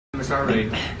I'm sorry.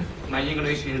 My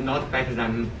English is not better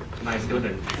than my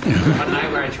student, but I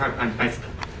will try my best.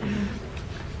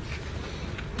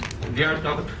 Dear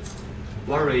Dr.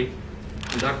 Worry,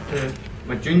 Dr.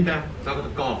 Magenta, Dr.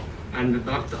 Gao, and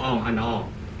Dr. On and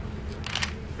on.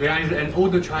 There is an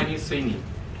old Chinese saying,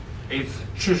 it's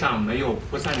世上没有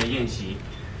不散的宴席.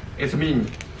 It means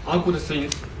all good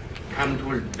things come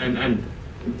to an end.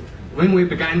 When we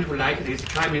began to like this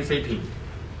charming city,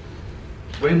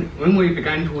 when we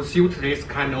began to suit this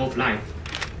kind of life,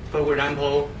 for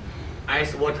example,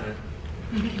 ice water,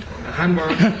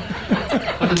 hamburger,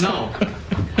 but now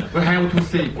we have to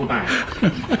say goodbye.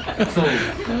 So,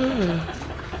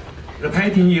 the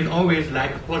painting is always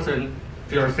like a person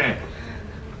feels sad.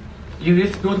 In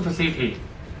this beautiful city,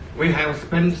 we have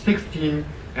spent 16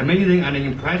 amazing and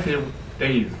impressive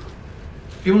days.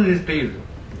 During these days,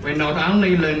 we not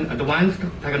only learn advanced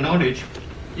technology,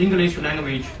 English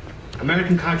language,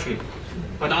 American culture,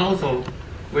 but also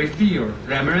we feel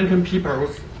the American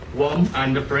people's warm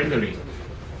and friendly.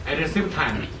 At the same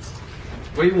time,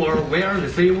 we were well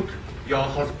received your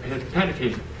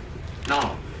hospitality.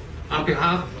 Now, on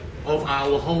behalf of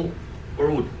our whole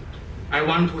group, I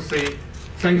want to say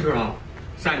thank you all.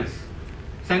 Thanks.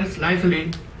 Thanks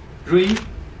Leslie, Ray,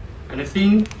 and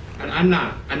Xing, and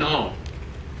Anna, and all.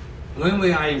 When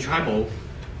we are in trouble,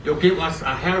 you give us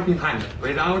a helping hand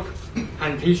without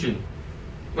hesitation.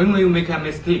 When we make a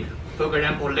mistake, for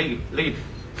example, late,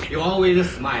 you always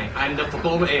smile and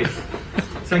forgive us.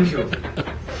 Thank you.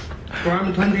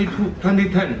 From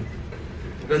 2010,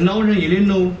 the Northern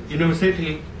Illinois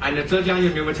University and the Zhejiang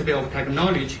University of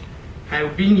Technology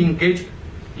have been engaged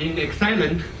in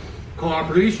excellent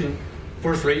cooperation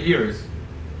for 3 years.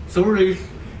 Through this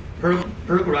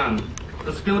program,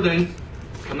 the students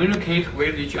communicate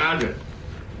with each other.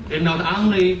 They not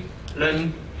only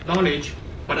learn knowledge,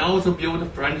 but also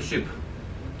build friendship.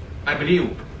 I believe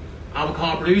our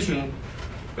cooperation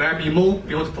will be more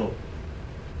beautiful.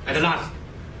 At last,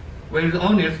 with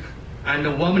honest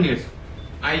and warmness,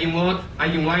 I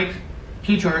invite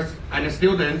teachers and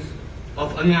students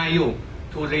of NIU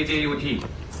to ZJUT.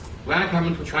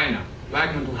 Welcome to China.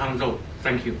 Welcome to Hangzhou.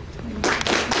 Thank you.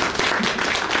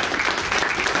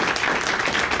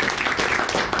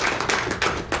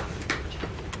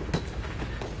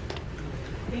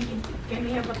 Thank you. Can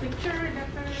we have a picture,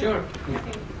 Dr.? Sure.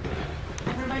 Okay.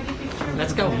 Everybody picture.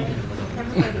 Let's go.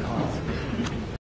 Everybody.